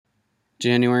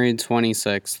January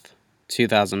 26th,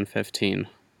 2015.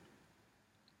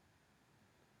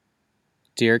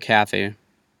 Dear Kathy,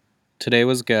 today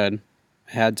was good.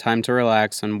 I had time to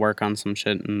relax and work on some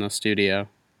shit in the studio.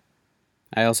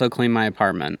 I also cleaned my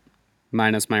apartment,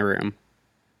 minus my room.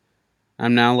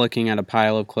 I'm now looking at a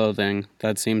pile of clothing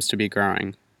that seems to be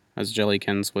growing, as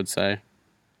Jillykins would say.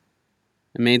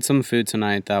 I made some food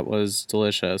tonight that was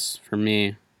delicious for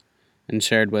me and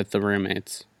shared with the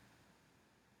roommates.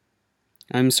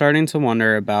 I'm starting to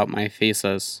wonder about my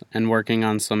thesis and working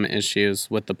on some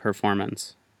issues with the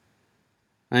performance.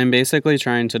 I am basically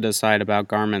trying to decide about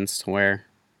garments to wear,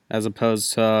 as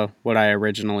opposed to what I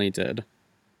originally did.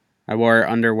 I wore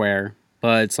underwear,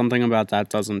 but something about that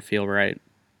doesn't feel right.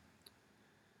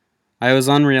 I was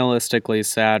unrealistically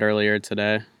sad earlier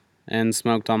today, and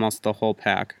smoked almost the whole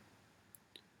pack.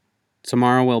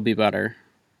 Tomorrow will be better.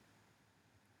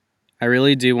 I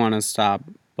really do want to stop,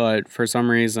 but for some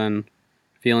reason,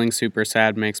 feeling super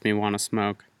sad makes me want to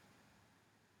smoke.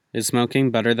 Is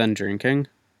smoking better than drinking?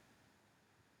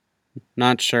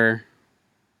 Not sure.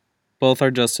 Both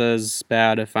are just as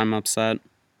bad if I'm upset.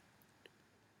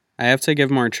 I have to give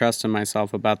more trust in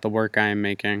myself about the work I am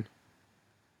making.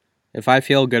 If I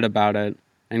feel good about it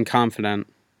and confident,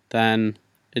 then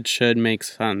it should make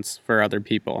sense for other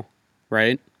people,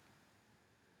 right?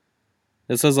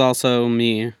 This is also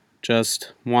me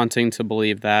just wanting to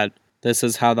believe that this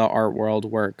is how the art world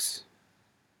works.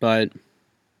 But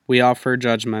we offer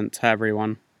judgment to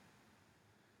everyone.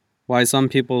 Why some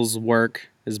people's work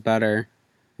is better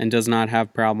and does not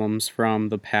have problems from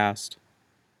the past.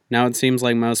 Now it seems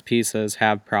like most pieces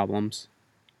have problems.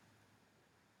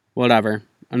 Whatever,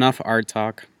 enough art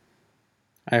talk.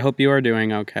 I hope you are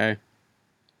doing okay.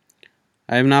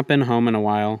 I have not been home in a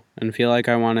while and feel like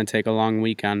I want to take a long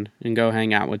weekend and go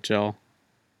hang out with Jill.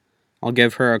 I'll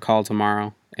give her a call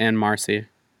tomorrow, and Marcy.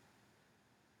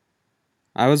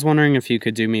 I was wondering if you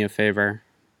could do me a favor.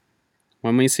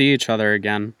 When we see each other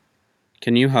again,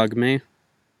 can you hug me?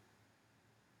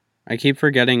 I keep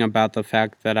forgetting about the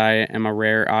fact that I am a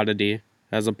rare oddity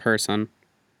as a person,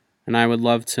 and I would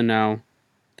love to know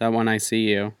that when I see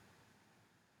you.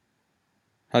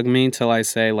 Hug me till I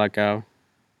say let go.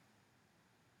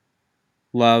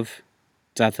 Love,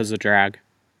 death is a drag.